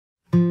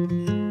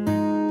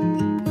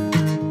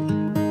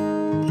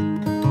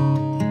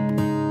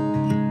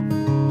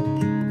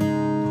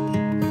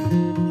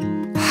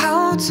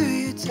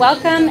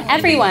Welcome,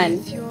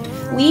 everyone.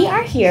 We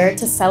are here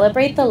to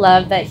celebrate the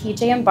love that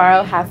Heejae and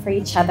Bharo have for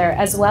each other,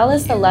 as well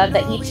as the love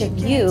that each of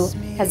you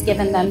has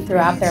given them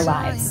throughout their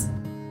lives.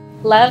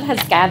 Love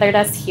has gathered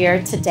us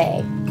here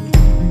today.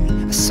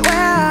 I swear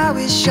I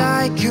wish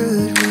I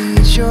could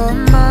read your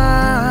mind.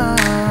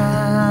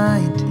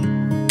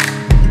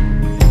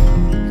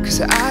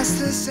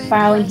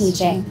 Bharo and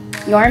Heejae,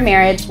 your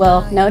marriage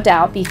will no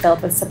doubt be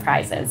filled with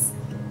surprises.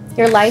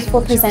 Your life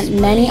will present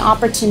many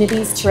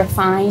opportunities to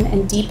refine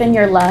and deepen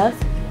your love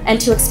and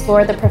to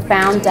explore the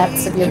profound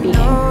depths of your being.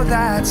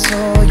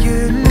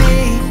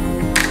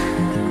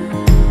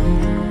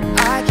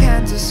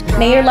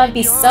 May your love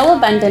be so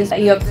abundant that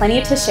you have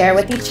plenty to share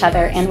with each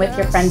other and with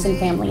your friends and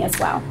family as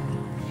well.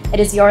 It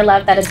is your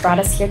love that has brought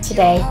us here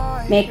today.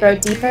 May it grow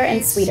deeper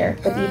and sweeter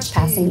with each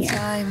passing year.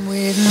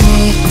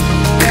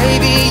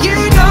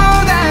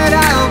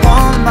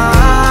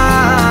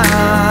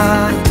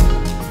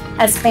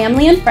 As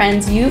family and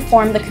friends, you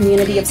form the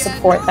community of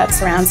support that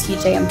surrounds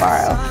Heejae and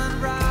Bharo.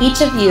 Each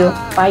of you,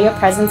 by your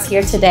presence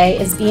here today,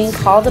 is being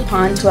called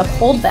upon to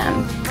uphold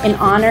them in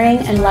honoring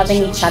and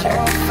loving each other.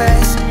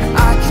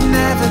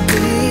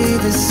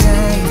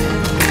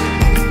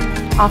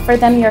 Offer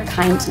them your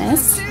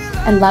kindness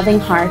and loving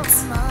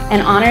hearts,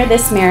 and honor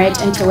this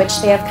marriage into which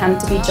they have come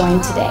to be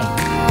joined today.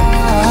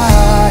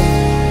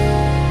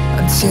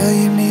 Until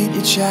you meet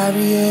your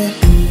chariot,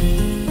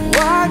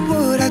 what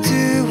would I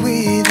do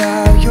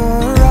without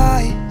your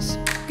eyes?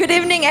 Good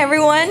evening,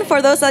 everyone.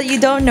 For those that you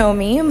don't know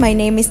me, my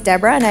name is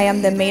Deborah and I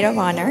am the maid of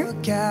honor.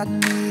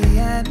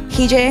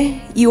 Heejae,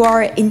 you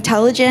are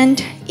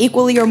intelligent,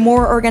 equally or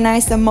more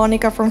organized than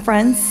Monica from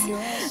Friends.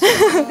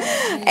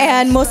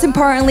 And most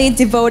importantly,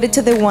 devoted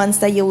to the ones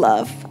that you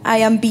love. I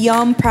am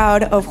beyond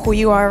proud of who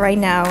you are right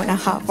now and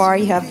how far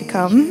you have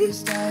become.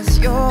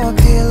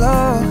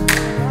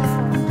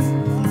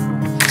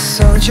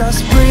 So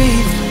just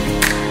breathe.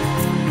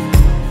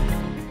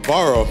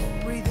 Bharo,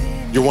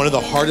 you're one of the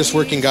hardest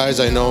working guys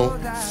I know,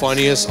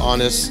 funniest,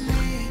 honest,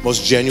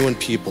 most genuine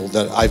people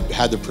that I've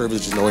had the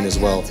privilege of knowing as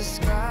well.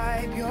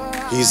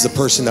 He's the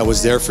person that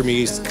was there for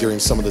me during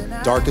some of the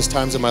darkest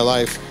times of my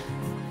life.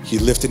 He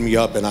lifted me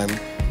up, and I'm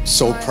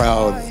so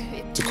proud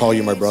to call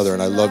you my brother,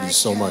 and I love you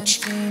so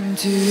much. Baby,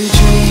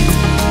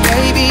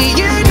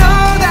 you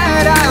know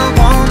that I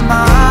want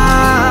mine.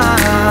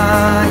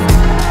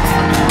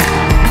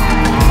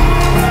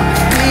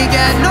 We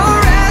get no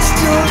rest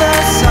till the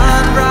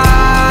sunrise,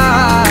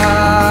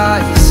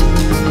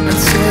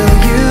 until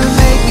you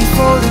make me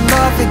fall in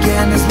love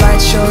again. As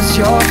light shows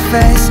your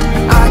face,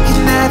 I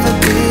can never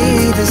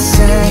be the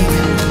same.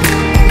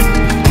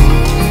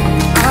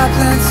 I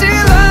plan to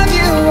love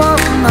you all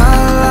my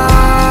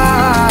life,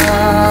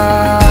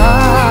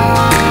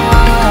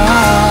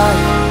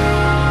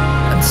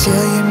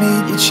 until you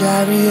meet your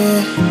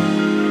chariot.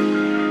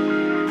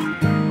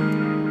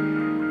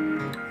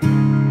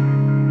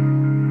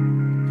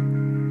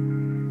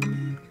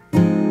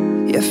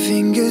 Your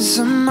fingers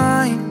are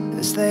mine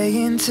as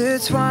they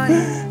intertwine.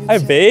 Hi,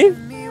 babe.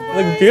 You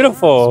look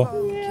beautiful.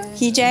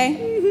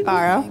 Heejae,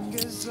 Bharo,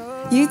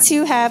 you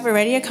two have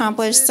already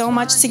accomplished so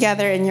much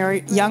together in your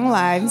young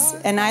lives,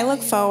 and I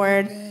look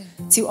forward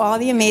to all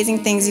the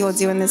amazing things you will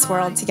do in this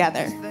world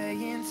together.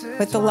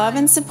 With the love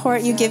and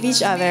support you give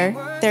each other,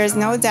 there is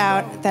no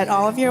doubt that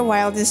all of your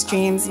wildest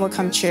dreams will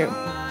come true.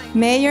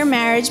 May your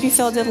marriage be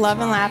filled with love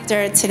and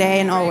laughter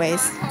today and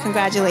always.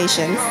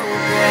 Congratulations.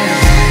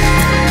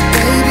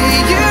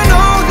 Baby, you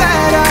know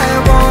that I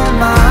want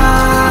mine.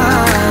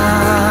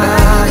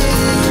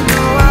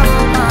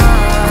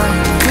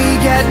 We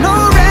get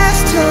no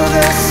rest till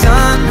the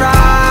sunrise,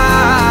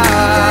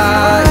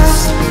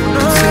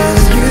 until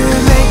you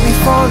make me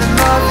fall in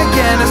love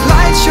again. As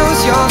light shows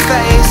your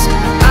face,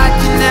 I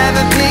can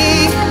never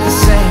be the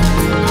same.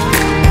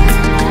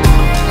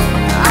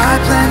 I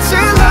plan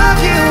to love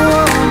you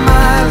all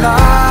my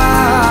life,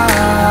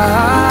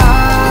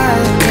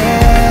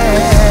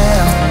 yeah,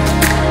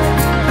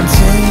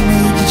 until you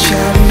meet your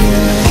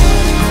chariot.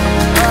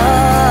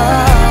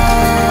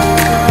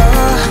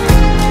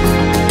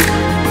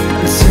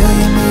 Until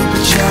you meet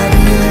your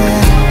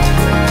chariot.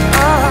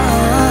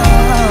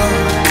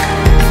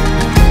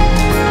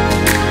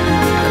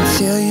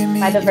 Until you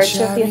meet By the your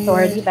virtue of the chariot.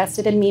 authority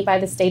vested in me by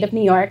the state of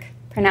New York,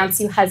 pronounce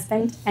you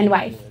husband and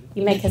wife.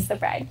 You may kiss the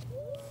bride.